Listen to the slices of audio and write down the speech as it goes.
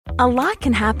A lot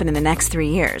can happen in the next 3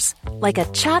 years. Like a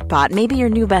chatbot may be your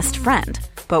new best friend.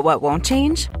 But what won't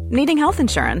change? Needing health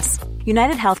insurance.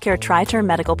 United Healthcare Tri-Term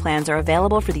Medical Plans are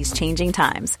available for these changing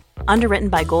times. Underwritten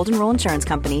by Golden Rule Insurance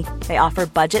Company, they offer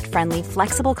budget-friendly,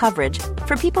 flexible coverage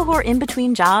for people who are in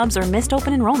between jobs or missed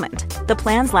open enrollment. The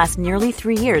plans last nearly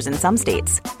 3 years in some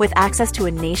states, with access to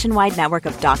a nationwide network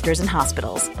of doctors and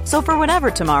hospitals. So for whatever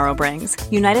tomorrow brings,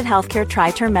 United Healthcare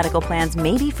Tri-Term Medical Plans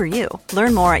may be for you.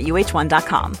 Learn more at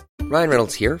uh1.com. Ryan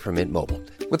Reynolds here from Mint Mobile.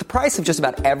 With the price of just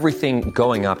about everything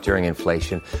going up during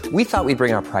inflation, we thought we'd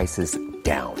bring our prices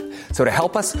down. So to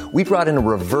help us, we brought in a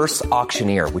reverse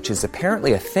auctioneer, which is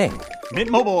apparently a thing. Mint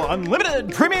Mobile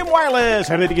Unlimited Premium Wireless.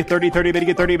 How to get 30, 30, bit to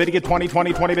get 30, bit to get 20,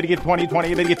 20, 20, bit to get 20,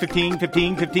 20, bit to get 15,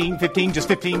 15, 15, 15, just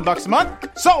 $15 a month?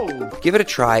 Sold! Give it a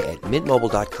try at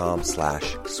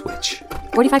mintmobile.com/switch.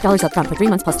 $45 up front for 3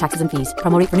 months plus taxes and fees.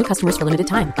 Promo rate for new customers for limited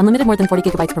time. Unlimited more than 40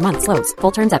 gigabytes per month. Slows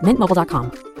full terms at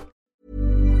mintmobile.com.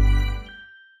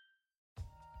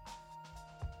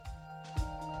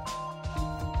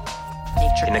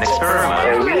 An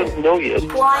experiment. We don't know yet.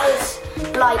 Why is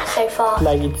light so fast?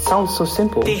 Like, it sounds so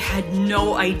simple. They had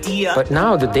no idea. But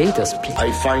now the data speaks.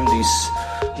 I find this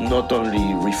not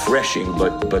only refreshing,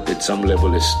 but at some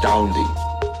level astounding.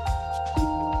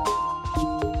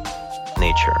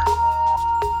 Nature.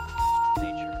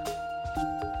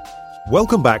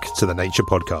 Welcome back to the Nature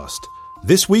Podcast.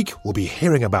 This week we'll be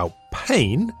hearing about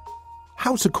pain,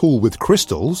 how to cool with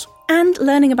crystals, and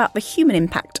learning about the human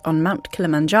impact on Mount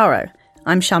Kilimanjaro.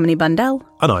 I'm Shamini Bundell.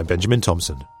 And I'm Benjamin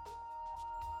Thompson.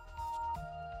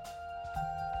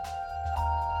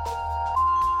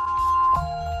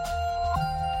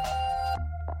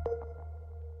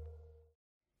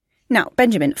 Now,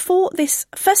 Benjamin, for this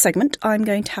first segment, I'm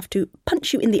going to have to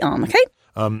punch you in the arm, okay?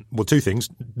 Well, two things.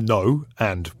 No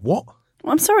and what?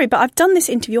 Well, I'm sorry, but I've done this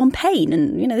interview on pain,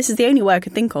 and, this is the only way I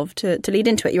could think of to lead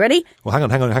into it. You ready? Well, hang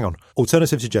on.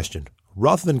 Alternative suggestion.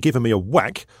 Rather than giving me a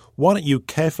whack, why don't you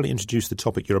carefully introduce the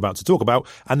topic you're about to talk about,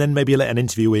 and then maybe let an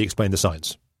interviewee explain the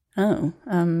science? Oh,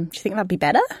 do you think that'd be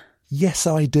better? Yes,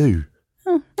 I do.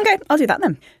 Oh, okay, I'll do that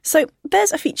then. So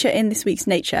there's a feature in this week's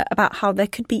Nature about how there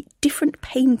could be different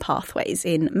pain pathways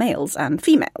in males and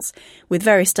females, with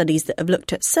various studies that have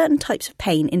looked at certain types of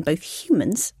pain in both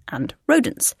humans and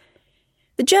rodents.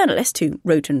 The journalist who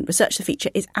wrote and researched the feature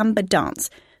is Amber Dance,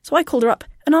 so I called her up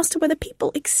and asked her whether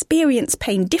people experience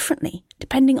pain differently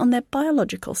depending on their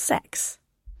biological sex.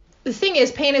 The thing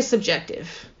is, pain is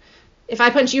subjective. If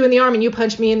I punch you in the arm and you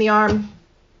punch me in the arm,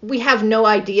 we have no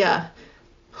idea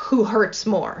who hurts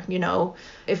more,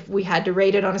 If we had to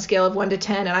rate it on a scale of 1 to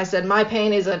 10 and I said my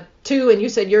pain is a 2 and you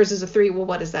said yours is a 3, well,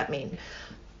 what does that mean?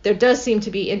 There does seem to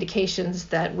be indications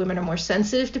that women are more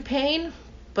sensitive to pain,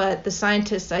 but the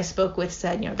scientists I spoke with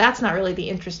said, that's not really the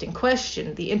interesting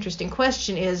question. The interesting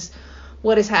question is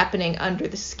what is happening under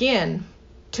the skin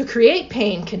to create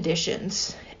pain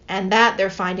conditions. And that they're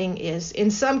finding is,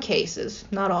 in some cases,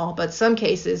 not all, but some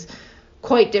cases,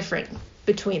 quite different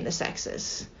between the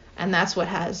sexes. And that's what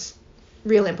has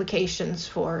real implications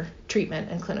for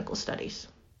treatment and clinical studies.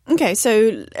 Okay,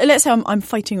 so let's say I'm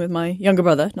fighting with my younger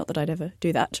brother. Not that I'd ever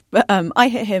do that. But I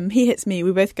hit him, he hits me,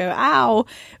 we both go, ow.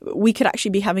 We could actually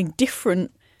be having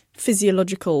different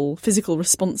physical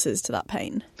responses to that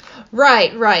pain.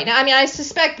 Right. I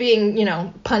suspect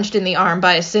being, punched in the arm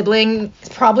by a sibling is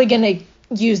probably going to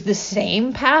use the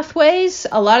same pathways.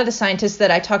 A lot of the scientists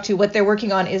that I talk to, what they're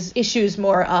working on is issues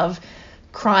more of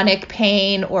chronic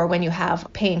pain or when you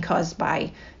have pain caused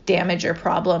by damage or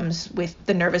problems with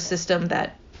the nervous system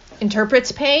that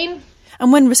interprets pain.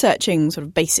 And when researching sort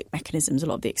of basic mechanisms, a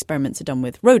lot of the experiments are done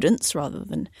with rodents rather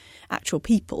than actual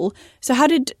people. So how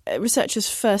did researchers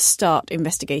first start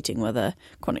investigating whether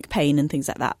chronic pain and things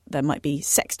like that, there might be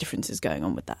sex differences going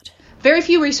on with that? Very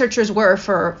few researchers were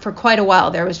for quite a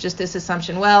while. There was just this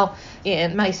assumption, well,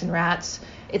 in mice and rats,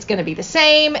 it's going to be the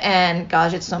same, and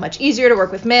gosh, it's so much easier to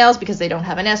work with males because they don't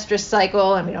have an estrus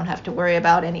cycle and we don't have to worry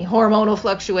about any hormonal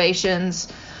fluctuations.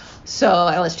 So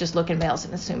let's just look at males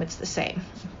and assume it's the same.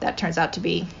 That turns out to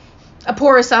be a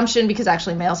poor assumption because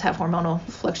actually males have hormonal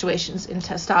fluctuations in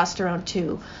testosterone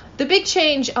too. The big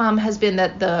change has been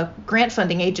that the grant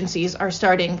funding agencies are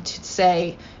starting to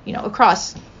say,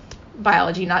 across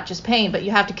biology, not just pain, but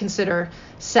you have to consider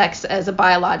sex as a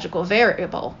biological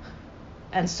variable.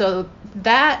 And so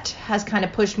that has kind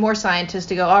of pushed more scientists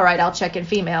to go, all right, I'll check in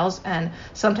females. And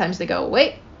sometimes they go,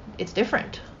 wait, it's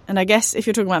different. And I guess if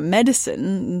you're talking about medicine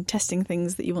and testing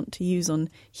things that you want to use on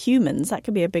humans, that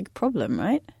could be a big problem,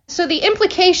 right? So the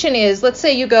implication is, let's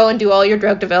say you go and do all your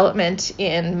drug development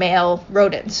in male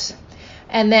rodents,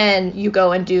 and then you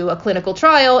go and do a clinical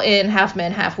trial in half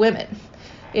men, half women.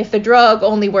 If the drug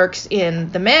only works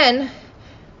in the men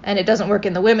and it doesn't work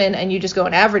in the women, and you just go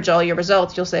and average all your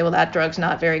results, you'll say, well, that drug's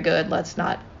not very good. Let's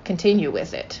not continue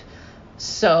with it.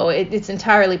 So it's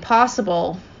entirely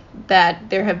possible that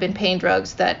there have been pain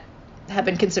drugs that have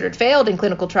been considered failed in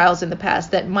clinical trials in the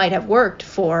past that might have worked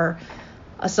for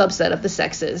a subset of the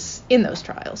sexes in those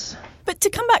trials. But to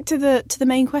come back to the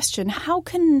main question, how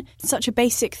can such a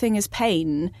basic thing as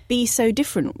pain be so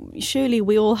different? Surely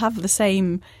we all have the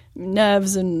same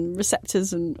nerves and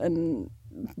receptors and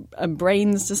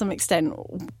brains to some extent.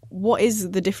 What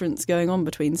is the difference going on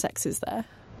between sexes there?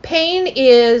 Pain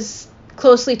is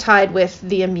closely tied with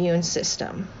the immune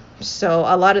system. So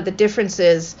a lot of the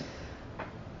differences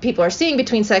people are seeing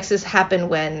between sexes happen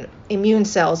when immune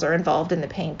cells are involved in the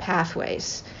pain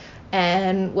pathways.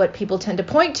 And what people tend to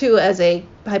point to as a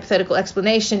hypothetical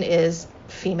explanation is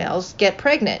females get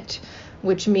pregnant,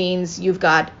 which means you've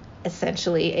got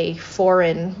essentially a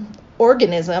foreign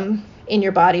organism in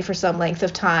your body for some length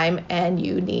of time, and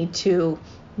you need to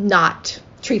not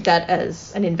treat that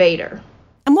as an invader.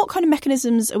 And what kind of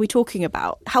mechanisms are we talking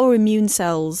about? How are immune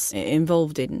cells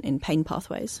involved in pain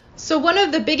pathways? So one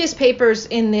of the biggest papers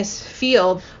in this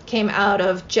field came out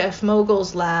of Jeff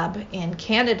Mogul's lab in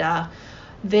Canada.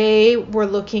 They were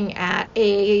looking at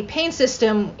a pain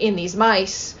system in these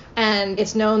mice, and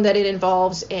it's known that it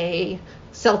involves a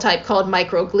cell type called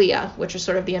microglia, which are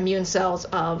sort of the immune cells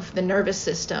of the nervous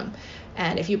system.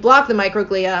 And if you block the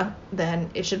microglia,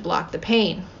 then it should block the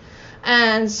pain.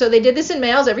 And so they did this in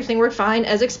males, everything worked fine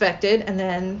as expected, and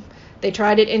then they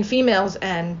tried it in females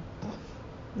and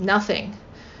nothing.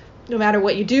 No matter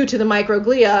what you do to the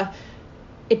microglia,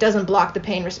 it doesn't block the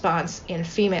pain response in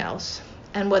females.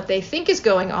 And what they think is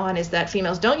going on is that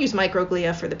females don't use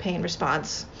microglia for the pain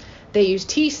response. They use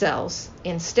T cells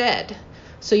instead.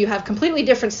 So you have completely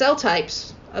different cell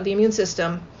types of the immune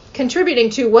system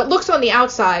contributing to what looks on the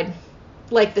outside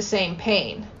like the same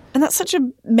pain. And that's such a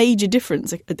major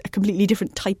difference, a completely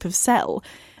different type of cell.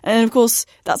 And of course,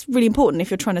 that's really important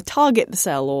if you're trying to target the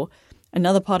cell or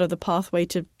another part of the pathway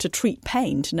to treat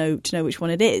pain, to know which one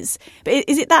it is. But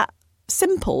is it that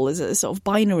simple? Is it a sort of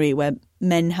binary where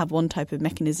men have one type of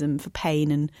mechanism for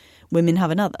pain and women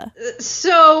have another?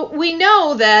 So we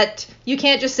know that you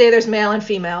can't just say there's male and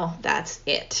female, that's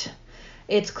it.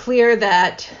 It's clear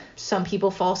that some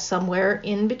people fall somewhere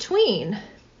in between.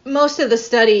 Most of the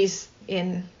studies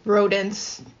in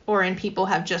rodents or in people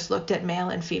have just looked at male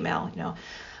and female.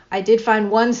 I did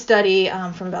find one study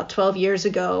from about 12 years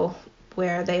ago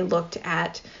where they looked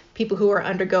at people who are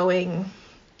undergoing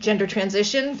gender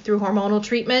transition through hormonal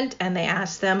treatment, and they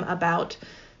asked them about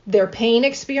their pain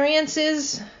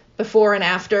experiences before and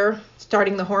after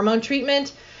starting the hormone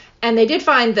treatment. And they did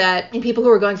find that in people who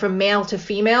were going from male to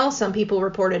female, some people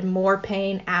reported more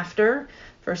pain after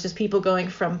versus people going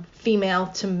from female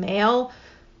to male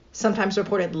sometimes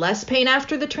reported less pain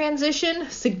after the transition,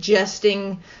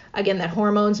 suggesting, again, that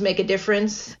hormones make a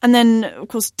difference. And then, of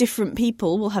course, different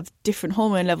people will have different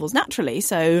hormone levels naturally.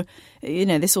 So,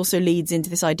 this also leads into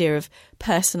this idea of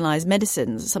personalised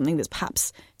medicines, something that's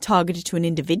perhaps targeted to an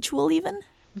individual even?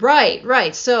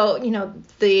 Right. So,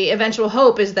 the eventual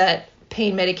hope is that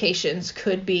pain medications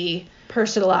could be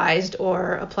personalized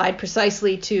or applied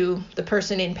precisely to the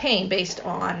person in pain based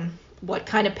on what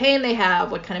kind of pain they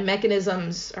have, what kind of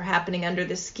mechanisms are happening under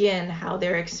the skin, how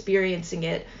they're experiencing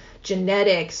it,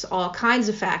 genetics, all kinds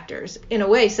of factors. In a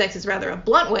way, sex is rather a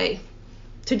blunt way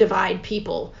to divide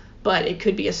people, but it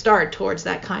could be a start towards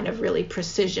that kind of really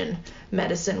precision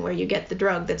medicine where you get the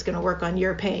drug that's going to work on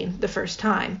your pain the first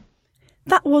time.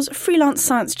 That was freelance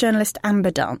science journalist Amber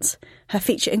Dance. Her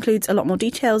feature includes a lot more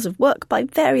details of work by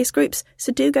various groups,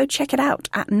 so do go check it out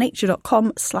at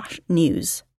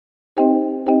nature.com/news.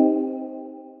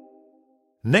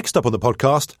 Next up on the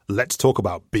podcast, let's talk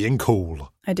about being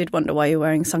cool. I did wonder why you're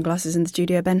wearing sunglasses in the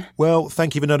studio, Ben. Well,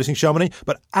 thank you for noticing, Shamini.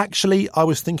 But actually, I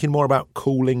was thinking more about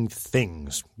cooling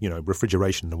things,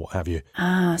 refrigeration and what have you.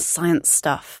 Ah, science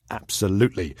stuff.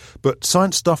 Absolutely. But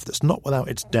science stuff that's not without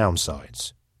its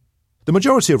downsides. The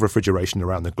majority of refrigeration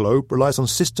around the globe relies on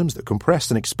systems that compress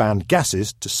and expand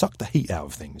gases to suck the heat out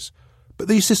of things. But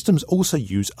these systems also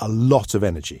use a lot of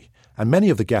energy, and many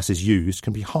of the gases used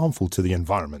can be harmful to the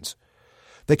environment.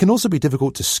 They can also be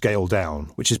difficult to scale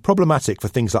down, which is problematic for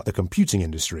things like the computing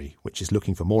industry, which is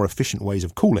looking for more efficient ways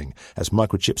of cooling as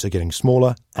microchips are getting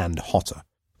smaller and hotter.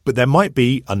 But there might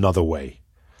be another way.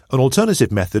 An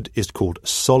alternative method is called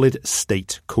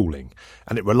solid-state cooling,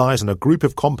 and it relies on a group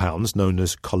of compounds known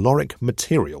as caloric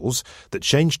materials that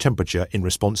change temperature in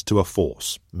response to a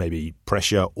force, maybe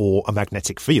pressure or a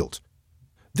magnetic field.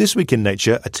 This week in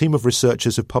Nature, a team of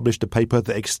researchers have published a paper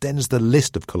that extends the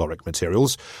list of caloric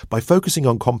materials by focusing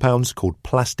on compounds called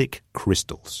plastic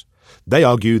crystals. They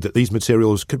argue that these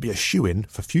materials could be a shoo-in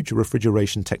for future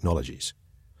refrigeration technologies.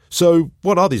 So,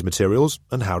 what are these materials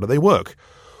and how do they work?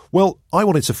 Well, I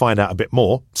wanted to find out a bit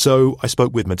more, so I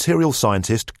spoke with material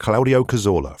scientist Claudio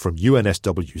Cazorla from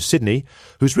UNSW Sydney,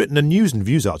 who's written a News and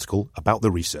Views article about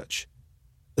the research.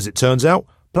 As it turns out,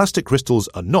 plastic crystals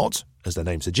are not, as their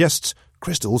name suggests,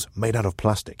 crystals made out of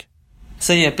plastic.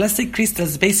 So plastic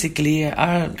crystals basically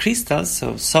are crystals,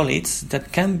 so solids,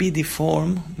 that can be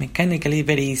deformed mechanically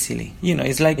very easily.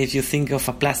 It's like if you think of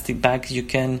a plastic bag, you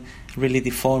can really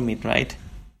deform it, right?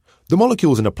 The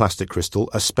molecules in a plastic crystal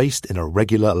are spaced in a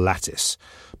regular lattice,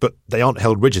 but they aren't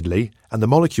held rigidly, and the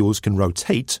molecules can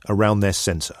rotate around their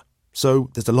centre. So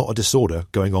there's a lot of disorder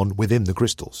going on within the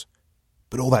crystals.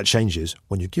 But all that changes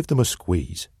when you give them a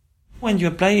squeeze. When you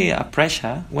apply a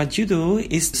pressure, what you do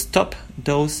is stop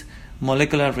those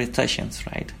molecular rotations,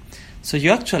 right? So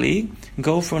you actually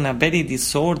go from a very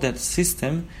disordered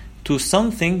system to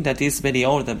something that is very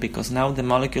ordered, because now the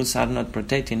molecules are not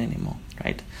rotating anymore,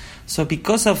 right? So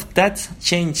because of that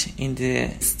change in the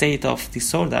state of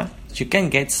disorder, you can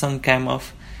get some kind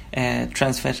of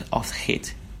transfer of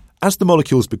heat. As the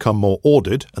molecules become more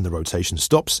ordered and the rotation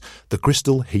stops, the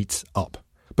crystal heats up.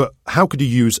 But how could you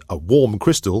use a warm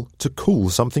crystal to cool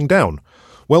something down?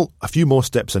 Well, a few more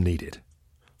steps are needed.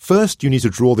 First, you need to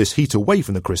draw this heat away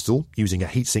from the crystal using a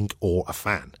heatsink or a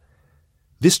fan.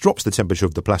 This drops the temperature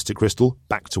of the plastic crystal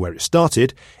back to where it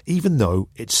started, even though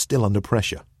it's still under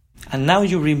pressure. And now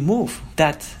you remove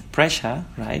that pressure,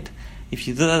 right? If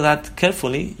you do that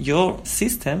carefully, your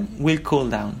system will cool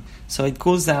down. So it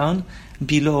cools down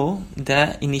below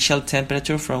the initial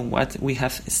temperature from what we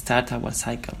have started our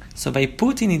cycle. So by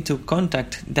putting into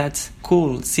contact that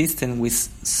cool system with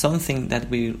something that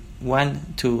we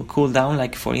want to cool down,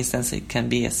 like for instance it can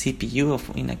be a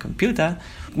CPU in a computer,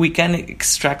 we can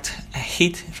extract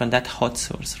heat from that hot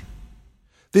source.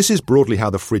 This is broadly how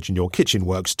the fridge in your kitchen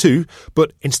works too,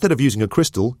 but instead of using a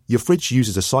crystal, your fridge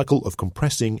uses a cycle of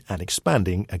compressing and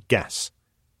expanding a gas.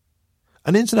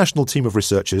 An international team of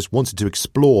researchers wanted to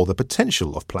explore the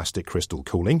potential of plastic crystal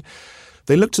cooling.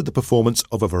 They looked at the performance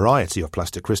of a variety of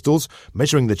plastic crystals,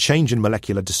 measuring the change in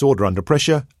molecular disorder under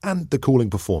pressure and the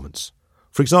cooling performance.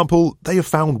 For example, they have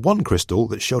found one crystal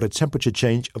that showed a temperature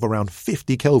change of around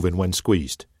 50 Kelvin when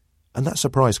squeezed. And that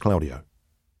surprised Claudio.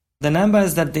 The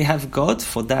numbers that they have got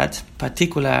for that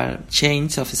particular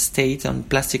change of state on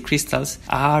plastic crystals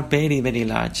are very, very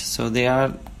large. So they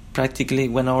are practically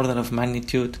one order of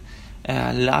magnitude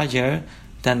larger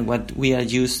than what we are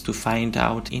used to find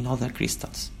out in other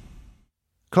crystals.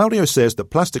 Claudio says that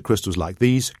plastic crystals like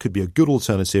these could be a good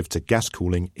alternative to gas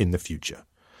cooling in the future.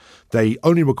 They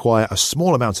only require a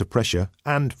small amount of pressure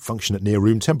and function at near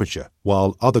room temperature,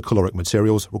 while other caloric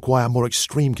materials require more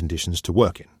extreme conditions to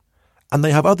work in. And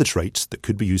they have other traits that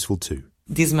could be useful too.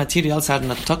 These materials are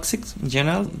not toxic in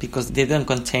general because they don't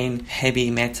contain heavy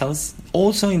metals.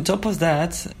 Also, on top of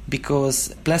that,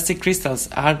 because plastic crystals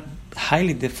are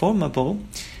highly deformable,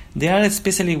 they are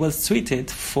especially well suited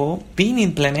for being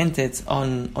implemented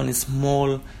on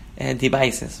small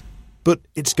devices. But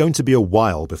it's going to be a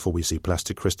while before we see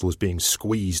plastic crystals being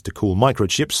squeezed to cool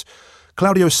microchips.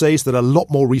 Claudio says that a lot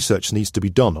more research needs to be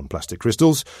done on plastic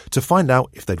crystals to find out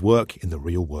if they'd work in the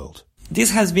real world.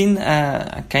 This has been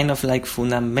a kind of like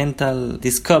fundamental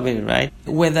discovery, right?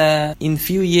 Whether in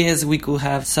few years we could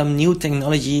have some new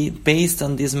technology based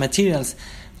on these materials,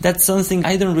 that's something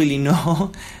I don't really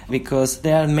know because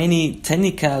there are many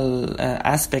technical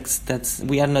aspects that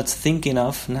we are not thinking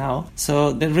of now.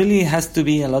 So there really has to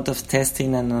be a lot of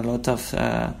testing and a lot of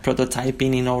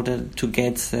prototyping in order to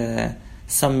get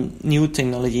some new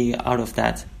technology out of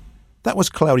that. That was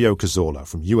Claudio Cazorla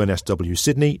from UNSW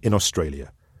Sydney in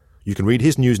Australia. You can read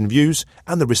his news and views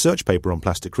and the research paper on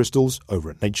plastic crystals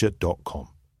over at nature.com.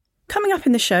 Coming up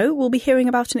in the show, we'll be hearing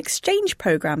about an exchange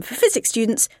programme for physics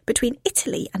students between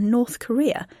Italy and North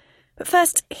Korea. But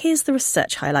first, here's the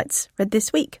research highlights, read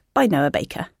this week by Noah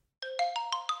Baker.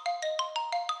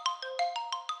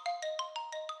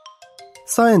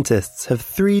 Scientists have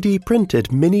 3D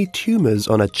printed mini tumours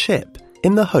on a chip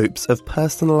in the hopes of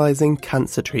personalising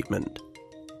cancer treatment.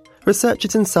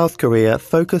 Researchers in South Korea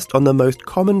focused on the most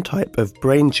common type of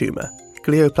brain tumour,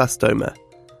 glioblastoma.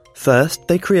 First,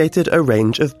 they created a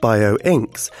range of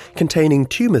bio-inks containing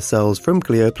tumour cells from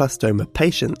glioblastoma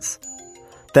patients.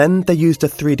 Then they used a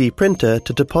 3D printer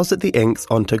to deposit the inks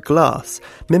onto glass,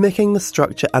 mimicking the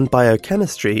structure and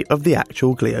biochemistry of the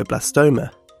actual glioblastoma.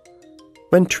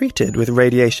 When treated with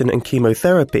radiation and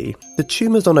chemotherapy, the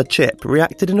tumours on a chip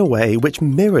reacted in a way which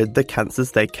mirrored the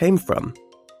cancers they came from.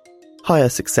 Higher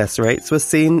success rates were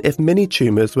seen if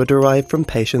mini-tumours were derived from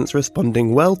patients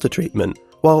responding well to treatment,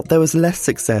 while there was less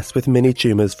success with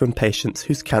mini-tumours from patients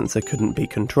whose cancer couldn't be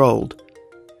controlled.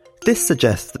 This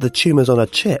suggests that the tumours on a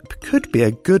chip could be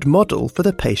a good model for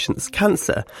the patient's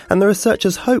cancer, and the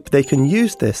researchers hope they can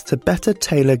use this to better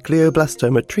tailor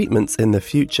glioblastoma treatments in the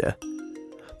future.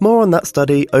 More on that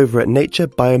study over at Nature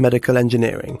Biomedical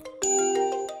Engineering.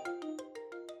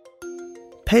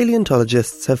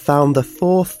 Paleontologists have found the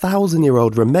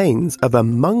 4,000-year-old remains of a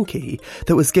monkey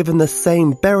that was given the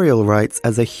same burial rites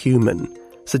as a human,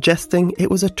 suggesting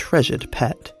it was a treasured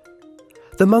pet.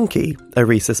 The monkey, a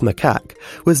rhesus macaque,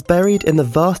 was buried in the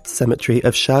vast cemetery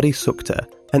of Shari Sukta,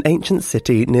 an ancient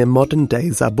city near modern-day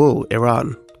Zabul,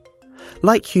 Iran.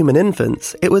 Like human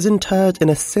infants, it was interred in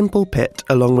a simple pit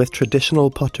along with traditional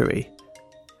pottery.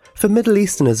 For Middle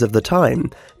Easterners of the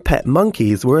time, pet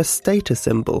monkeys were a status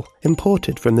symbol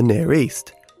imported from the Near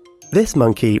East. This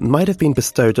monkey might have been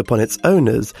bestowed upon its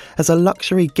owners as a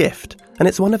luxury gift, and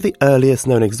it's one of the earliest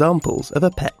known examples of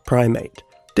a pet primate.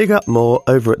 Dig up more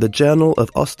over at the Journal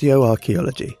of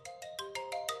Osteoarchaeology.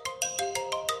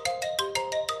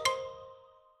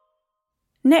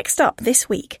 Next up this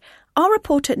week, our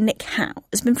reporter Nick Howe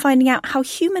has been finding out how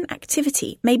human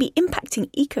activity may be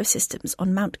impacting ecosystems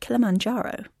on Mount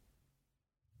Kilimanjaro.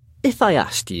 If I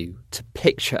asked you to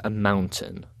picture a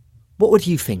mountain, what would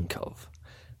you think of?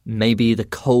 Maybe the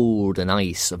cold and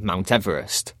ice of Mount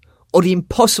Everest, or the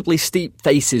impossibly steep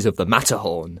faces of the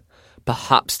Matterhorn,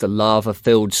 perhaps the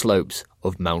lava-filled slopes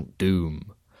of Mount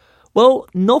Doom. Well,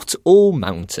 not all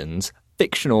mountains,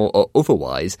 fictional or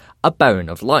otherwise, are barren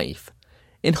of life.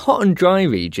 In hot and dry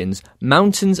regions,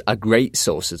 mountains are great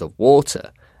sources of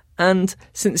water, and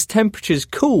since temperatures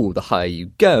cool the higher you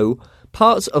go,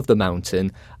 parts of the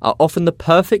mountain are often the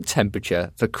perfect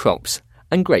temperature for crops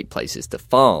and great places to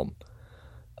farm.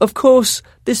 Of course,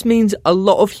 this means a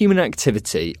lot of human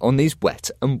activity on these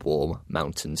wet and warm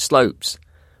mountain slopes,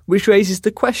 which raises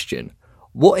the question,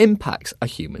 what impacts are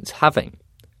humans having?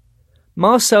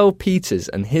 Marcel Peters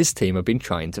and his team have been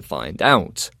trying to find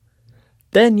out.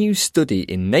 Their new study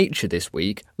in Nature this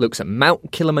week looks at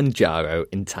Mount Kilimanjaro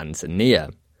in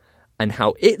Tanzania, and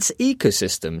how its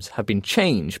ecosystems have been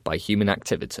changed by human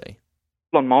activity.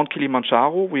 On Mount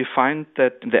Kilimanjaro, we find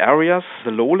that in the areas,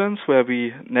 the lowlands, where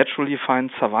we naturally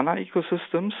find savanna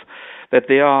ecosystems, that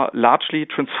they are largely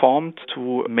transformed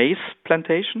to maize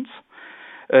plantations.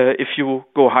 If you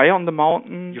go higher on the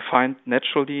mountain, you find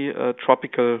naturally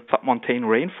tropical submontane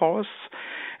rainforests,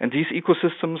 and these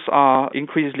ecosystems are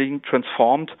increasingly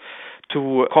transformed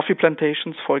to coffee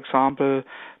plantations, for example,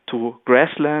 to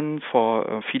grassland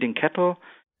for feeding cattle.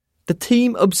 The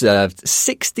team observed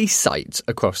 60 sites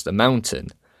across the mountain.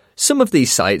 Some of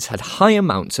these sites had high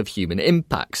amounts of human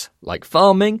impacts, like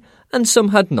farming, and some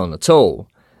had none at all.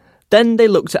 Then they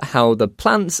looked at how the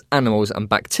plants, animals and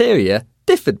bacteria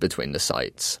differed between the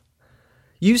sites.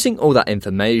 Using all that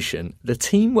information, the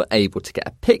team were able to get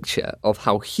a picture of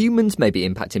how humans may be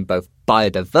impacting both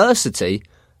biodiversity,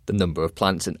 the number of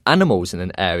plants and animals in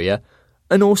an area,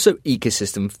 and also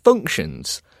ecosystem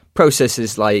functions,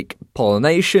 processes like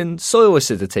pollination, soil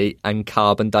acidity, and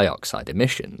carbon dioxide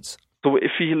emissions. So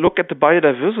if we look at the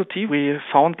biodiversity, we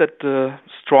found that the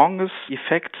strongest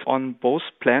effects on both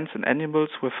plants and animals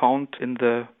were found in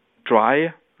the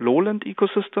dry lowland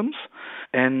ecosystems.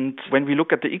 And when we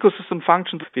look at the ecosystem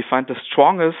functions, we find the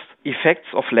strongest effects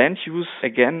of land use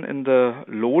again in the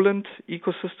lowland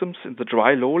ecosystems, in the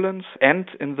dry lowlands, and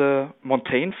in the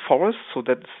montane forests. So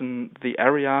that's in the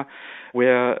area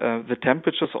where the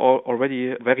temperatures are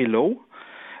already very low.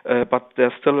 But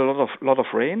there's still a lot of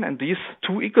rain, and these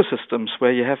two ecosystems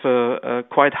where you have a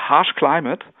quite harsh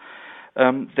climate,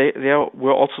 they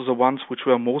were also the ones which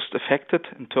were most affected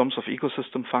in terms of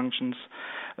ecosystem functions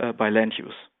by land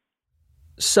use.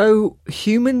 So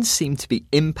humans seem to be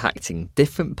impacting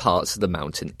different parts of the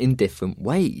mountain in different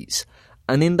ways,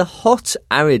 and in the hot,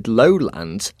 arid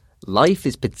lowlands, life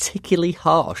is particularly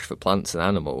harsh for plants and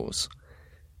animals.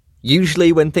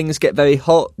 Usually when things get very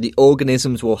hot, the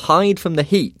organisms will hide from the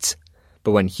heat.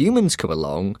 But when humans come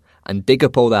along and dig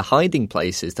up all their hiding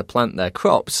places to plant their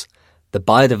crops, the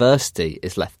biodiversity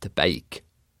is left to bake.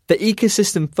 The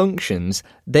ecosystem functions,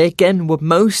 they again were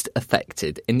most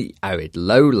affected in the arid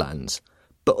lowlands,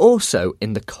 but also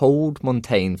in the cold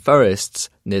montane forests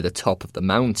near the top of the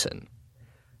mountain.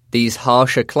 These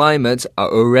harsher climates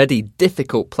are already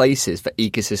difficult places for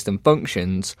ecosystem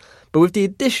functions, but with the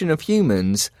addition of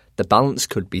humans, the balance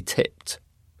could be tipped.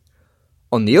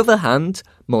 On the other hand,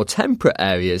 more temperate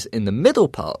areas in the middle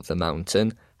part of the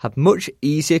mountain have much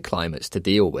easier climates to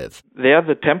deal with. There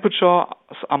the temperatures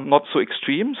are not so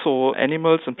extreme, so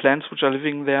animals and plants which are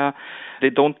living there, they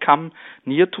don't come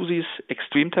near to these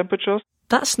extreme temperatures.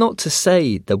 That's not to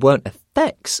say there weren't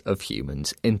effects of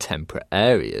humans in temperate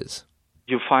areas.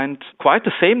 You find quite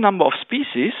the same number of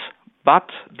species, but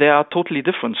they are totally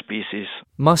different species.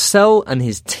 Marcel and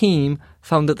his team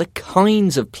found that the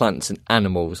kinds of plants and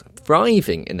animals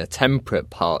thriving in the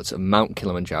temperate parts of Mount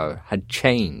Kilimanjaro had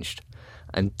changed,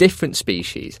 and different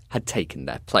species had taken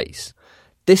their place.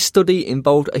 This study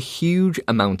involved a huge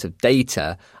amount of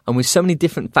data, and with so many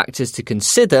different factors to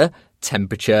consider,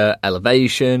 temperature,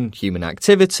 elevation, human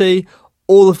activity,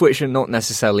 all of which are not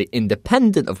necessarily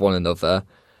independent of one another,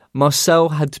 Marcel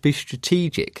had to be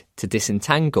strategic to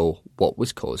disentangle what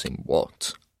was causing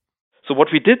what. So what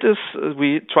we did is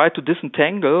we tried to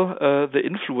disentangle the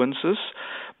influences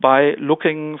by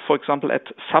looking, for example, at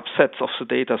subsets of the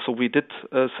data. So we did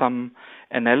some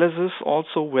analysis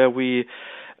also where we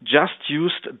just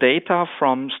used data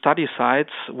from study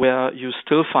sites where you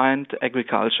still find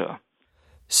agriculture.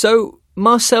 So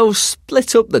Marcel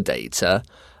split up the data,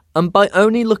 and by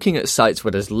only looking at sites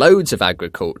where there's loads of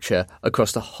agriculture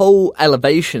across the whole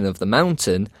elevation of the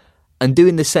mountain, and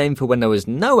doing the same for when there was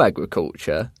no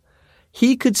agriculture,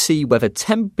 he could see whether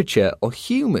temperature or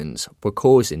humans were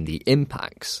causing the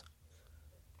impacts.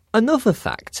 Another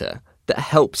factor that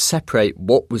helped separate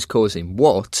what was causing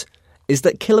what is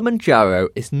that Kilimanjaro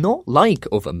is not like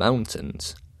other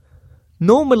mountains.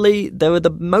 Normally, there are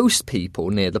the most people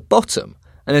near the bottom,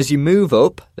 and as you move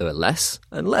up, there are less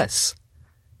and less.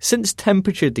 Since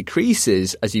temperature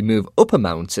decreases as you move up a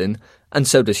mountain, and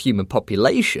so does human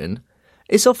population,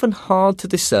 it's often hard to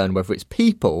discern whether it's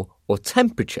people or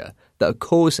temperature that are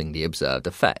causing the observed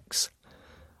effects.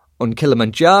 On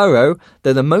Kilimanjaro,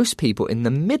 there are the most people in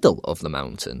the middle of the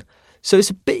mountain, so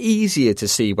it's a bit easier to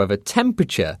see whether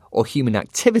temperature or human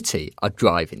activity are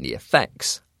driving the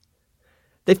effects.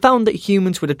 They found that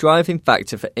humans were the driving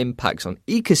factor for impacts on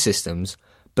ecosystems,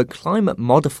 but climate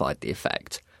modified the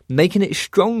effect, making it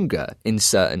stronger in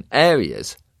certain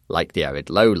areas, like the arid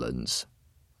lowlands.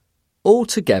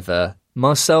 Altogether,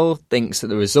 Marcel thinks that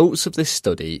the results of this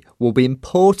study will be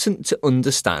important to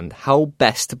understand how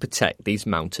best to protect these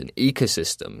mountain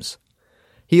ecosystems.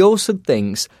 He also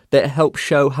thinks that it helps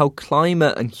show how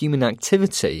climate and human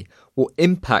activity will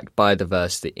impact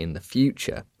biodiversity in the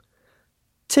future.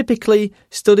 Typically,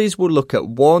 studies will look at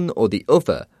one or the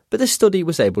other, but this study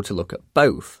was able to look at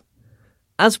both.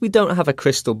 As we don't have a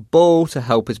crystal ball to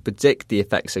help us predict the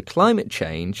effects of climate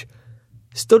change,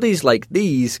 studies like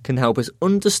these can help us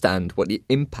understand what the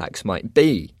impacts might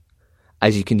be,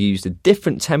 as you can use the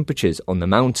different temperatures on the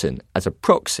mountain as a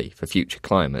proxy for future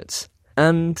climates,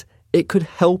 and it could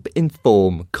help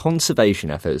inform conservation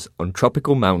efforts on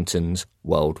tropical mountains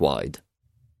worldwide.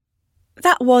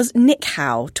 That was Nick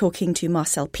Howe talking to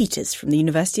Marcel Peters from the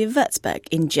University of Würzburg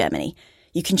in Germany.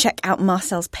 You can check out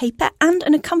Marcel's paper and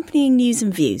an accompanying news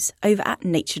and views over at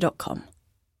nature.com.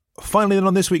 Finally, then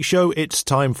on this week's show, it's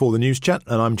time for the News Chat,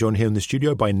 and I'm joined here in the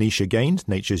studio by Nisha Gaines,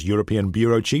 Nature's European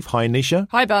Bureau Chief. Hi, Nisha.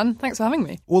 Hi, Ben. Thanks for having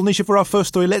me. Well, Nisha, for our first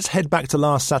story, let's head back to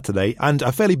last Saturday and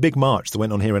a fairly big march that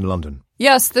went on here in London.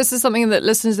 Yes, this is something that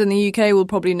listeners in the UK will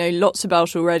probably know lots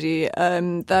about already.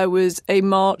 There was a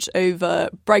march over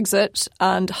Brexit,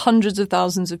 and hundreds of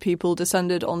thousands of people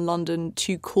descended on London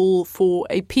to call for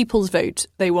a people's vote.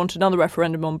 They want another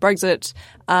referendum on Brexit,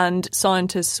 and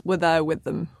scientists were there with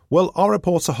them. Well, our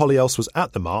reporter Holly Else was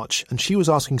at the march, and she was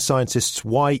asking scientists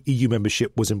why EU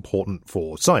membership was important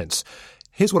for science.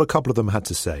 Here's what a couple of them had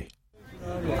to say.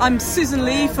 I'm Susan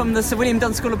Lee from the Sir William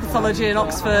Dunn School of Pathology in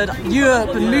Oxford.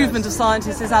 Europe and movement of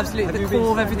scientists is absolutely the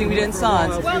core of everything we do in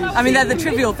science. I mean, they're the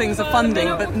trivial things of funding,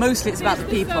 but mostly it's about the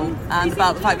people and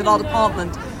about the fact that our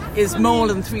department is more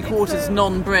than 3/4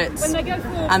 non-Brits,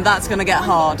 and that's going to get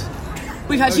hard.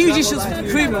 We've had huge issues with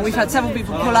recruitment. We've had several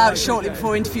people pull out shortly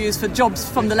before interviews for jobs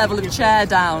from the level of chair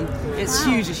down. It's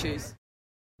huge issues.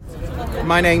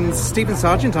 My name's Stephen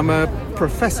Sargent. I'm a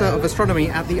Professor of Astronomy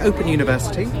at the Open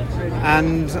University,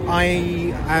 and I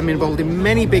am involved in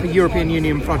many big European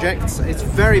Union projects. It's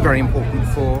very, very important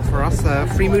for us.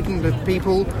 Free movement of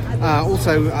people,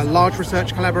 also large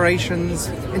research collaborations,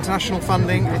 international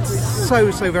funding. It's so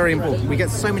very important. We get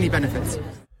so many benefits.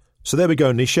 So there we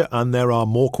go, Nisha, and there are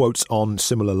more quotes on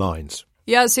similar lines.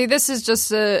 Yeah, see, this is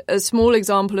just a small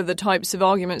example of the types of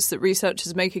arguments that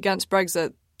researchers make against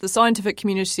Brexit. The scientific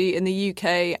community in the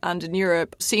UK and in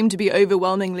Europe seem to be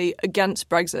overwhelmingly against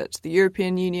Brexit. The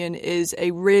European Union is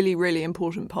a really, really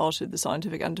important part of the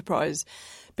scientific enterprise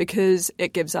because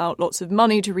it gives out lots of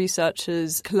money to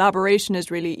researchers. Collaboration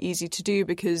is really easy to do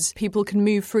because people can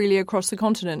move freely across the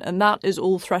continent, and that is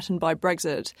all threatened by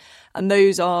Brexit. And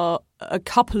those are a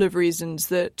couple of reasons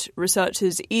that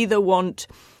researchers either want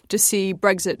to see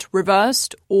Brexit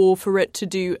reversed or for it to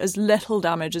do as little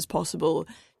damage as possible.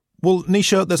 Well,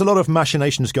 Nisha, there's a lot of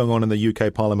machinations going on in the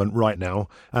UK Parliament right now,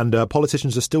 and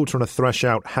politicians are still trying to thresh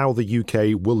out how the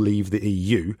UK will leave the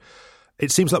EU.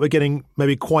 It seems like we're getting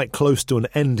maybe quite close to an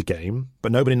end game,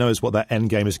 but nobody knows what that end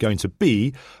game is going to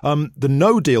be. The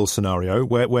no-deal scenario,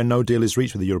 where no deal is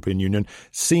reached with the European Union,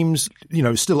 seems,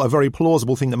 still a very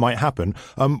plausible thing that might happen.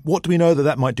 What do we know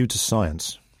that might do to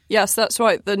science? Yes, that's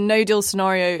right. The no-deal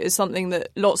scenario is something that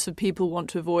lots of people want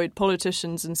to avoid,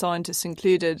 politicians and scientists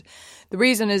included. The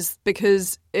reason is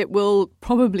because it will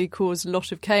probably cause a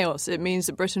lot of chaos. It means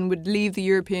that Britain would leave the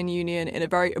European Union in a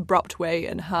very abrupt way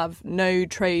and have no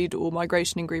trade or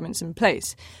migration agreements in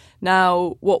place.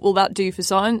 Now, what will that do for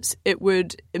science? It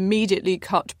would immediately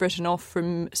cut Britain off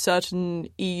from certain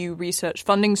EU research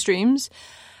funding streams.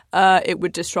 It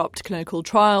would disrupt clinical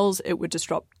trials, it would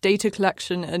disrupt data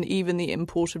collection and even the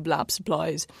import of lab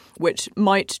supplies, which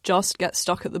might just get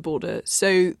stuck at the border.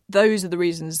 So those are the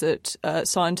reasons that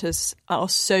scientists are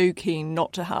so keen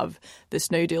not to have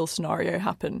this no-deal scenario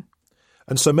happen.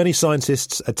 And so many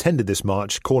scientists attended this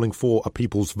march calling for a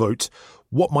people's vote.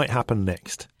 What might happen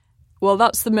next? Well,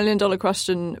 that's the million-dollar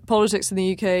question. Politics in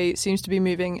the UK seems to be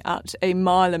moving at a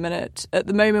mile a minute. At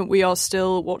the moment, we are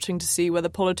still watching to see whether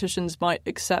politicians might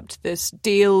accept this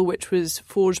deal, which was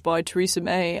forged by Theresa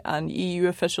May and EU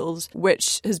officials,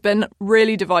 which has been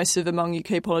really divisive among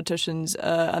UK politicians,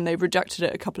 and they've rejected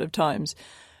it a couple of times.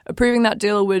 Approving that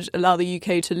deal would allow the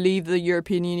UK to leave the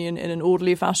European Union in an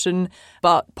orderly fashion,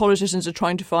 but politicians are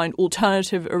trying to find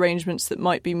alternative arrangements that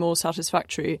might be more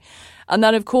satisfactory. And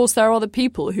then, of course, there are the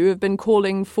people who have been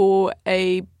calling for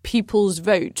a people's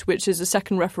vote, which is a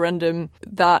second referendum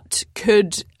that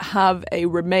could have a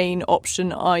Remain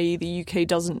option, i.e. the UK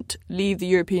doesn't leave the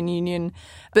European Union.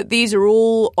 But these are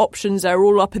all options, they're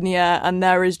all up in the air, and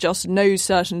there is just no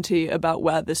certainty about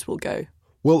where this will go.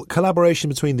 Well, collaboration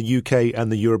between the UK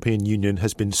and the European Union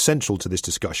has been central to this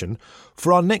discussion.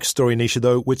 For our next story, Nisha,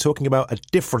 though, we're talking about a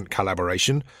different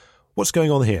collaboration. What's going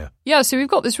on here? Yeah, so we've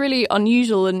got this really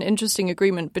unusual and interesting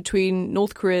agreement between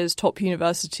North Korea's top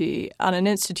university and an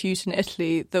institute in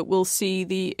Italy that will see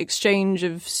the exchange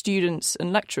of students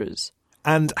and lecturers.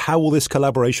 And how will this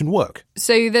collaboration work?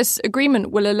 So this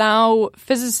agreement will allow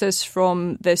physicists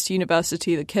from this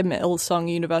university, the Kim Il-sung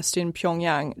University in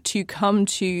Pyongyang, to come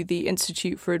to the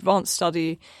Institute for Advanced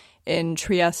Study in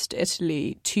Trieste,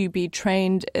 Italy, to be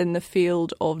trained in the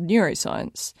field of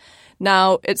neuroscience.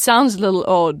 Now, it sounds a little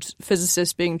odd,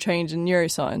 physicists being trained in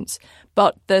neuroscience,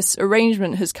 but this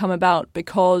arrangement has come about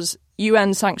because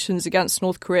UN sanctions against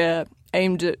North Korea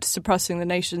aimed at suppressing the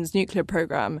nation's nuclear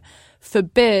program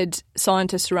forbid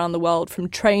scientists around the world from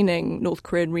training North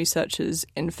Korean researchers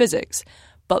in physics,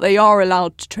 but they are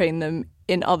allowed to train them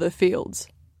in other fields.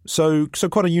 So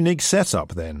quite a unique setup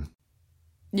then.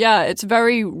 Yeah, it's a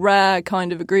very rare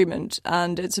kind of agreement,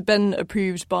 and it's been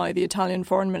approved by the Italian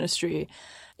Foreign Ministry.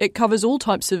 It covers all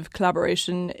types of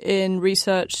collaboration in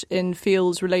research in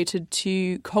fields related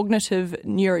to cognitive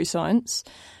neuroscience,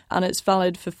 and it's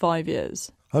valid for 5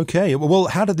 years. OK, well,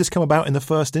 how did this come about in the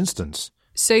first instance?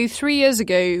 So 3 years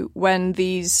ago, when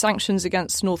these sanctions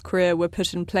against North Korea were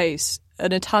put in place,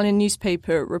 an Italian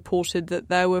newspaper reported that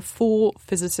there were 4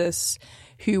 physicists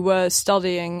who were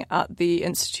studying at the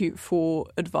Institute for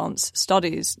Advanced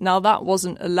Studies. Now, that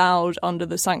wasn't allowed under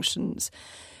the sanctions.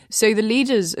 So the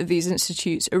leaders of these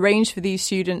institutes arranged for these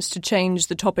students to change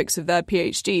the topics of their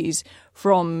PhDs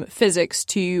from physics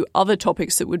to other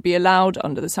topics that would be allowed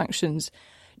under the sanctions.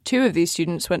 2 of these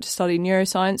students went to study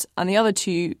neuroscience and the other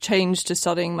 2 changed to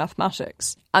studying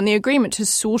mathematics. And the agreement has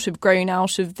sort of grown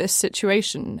out of this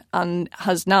situation and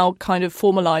has now kind of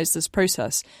formalised this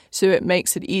process. So it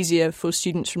makes it easier for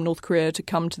students from North Korea to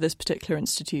come to this particular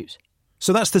institute.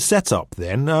 So that's the setup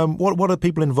then. What are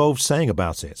people involved saying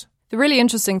about it? The really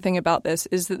interesting thing about this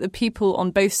is that the people on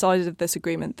both sides of this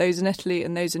agreement, those in Italy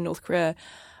and those in North Korea,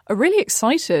 are really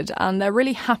excited and they're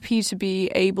really happy to be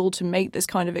able to make this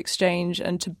kind of exchange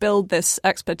and to build this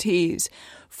expertise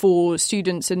for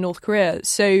students in North Korea.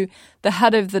 So the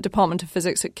head of the Department of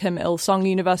Physics at Kim Il-sung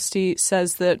University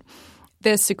says that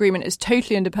this agreement is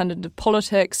totally independent of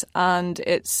politics and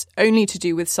it's only to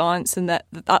do with science and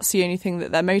that's the only thing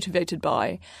that they're motivated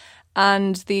by.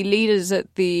 And the leaders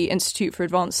at the Institute for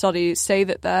Advanced Studies say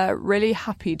that they're really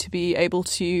happy to be able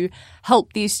to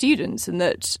help these students and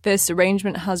that this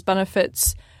arrangement has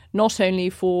benefits not only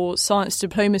for science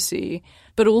diplomacy,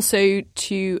 but also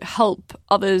to help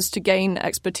others to gain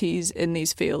expertise in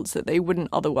these fields that they wouldn't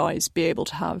otherwise be able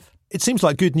to have. It seems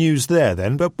like good news there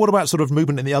then, but what about sort of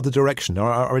movement in the other direction?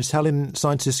 Are Italian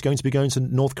scientists going to be going to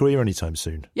North Korea anytime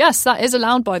soon? Yes, that is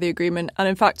allowed by the agreement. And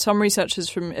in fact, some researchers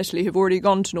from Italy have already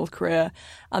gone to North Korea,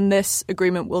 and this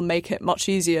agreement will make it much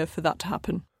easier for that to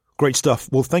happen. Great stuff.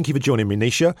 Well, thank you for joining me,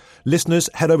 Nisha. Listeners,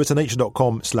 head over to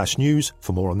nature.com/news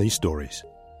for more on these stories.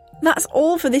 That's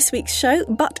all for this week's show,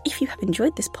 but if you have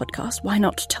enjoyed this podcast, why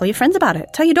not tell your friends about it?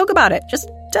 Tell your dog about it. Just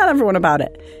tell everyone about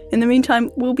it. In the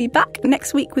meantime, we'll be back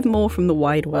next week with more from the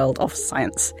wide world of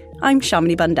science. I'm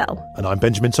Shamini Bundell. And I'm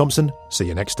Benjamin Thompson. See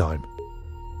you next time.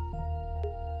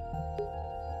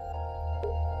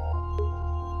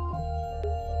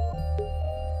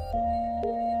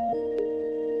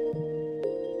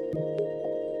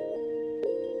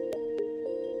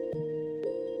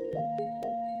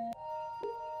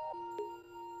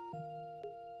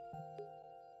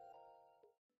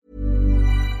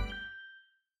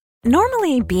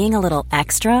 Normally, being a little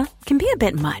extra can be a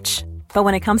bit much, but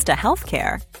when it comes to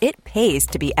healthcare, it pays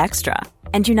to be extra.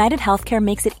 And United Healthcare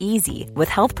makes it easy with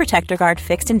Health Protector Guard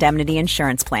fixed indemnity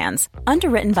insurance plans.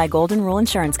 Underwritten by Golden Rule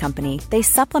Insurance Company, they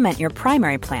supplement your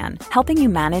primary plan, helping you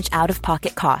manage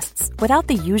out-of-pocket costs without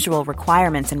the usual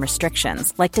requirements and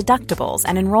restrictions like deductibles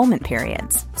and enrollment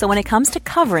periods. So when it comes to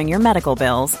covering your medical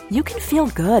bills, you can feel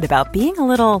good about being a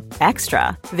little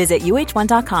extra. Visit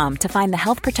uh1.com to find the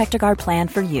Health Protector Guard plan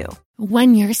for you.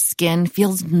 When your skin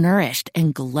feels nourished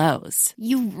and glows,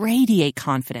 you radiate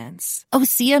confidence.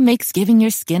 Osea makes giving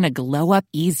your skin a glow-up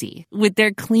easy with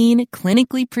their clean,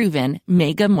 clinically proven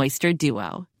Mega Moisture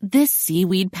Duo. This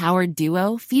seaweed-powered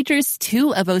duo features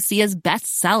two of Osea's best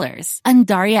sellers,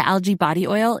 Undaria Algae Body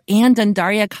Oil and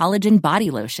Undaria Collagen Body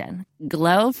Lotion.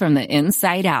 Glow from the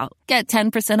inside out. Get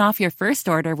 10% off your first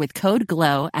order with code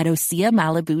GLOW at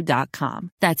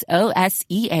OseaMalibu.com. That's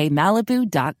OSEA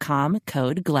Malibu.com,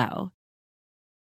 code GLOW.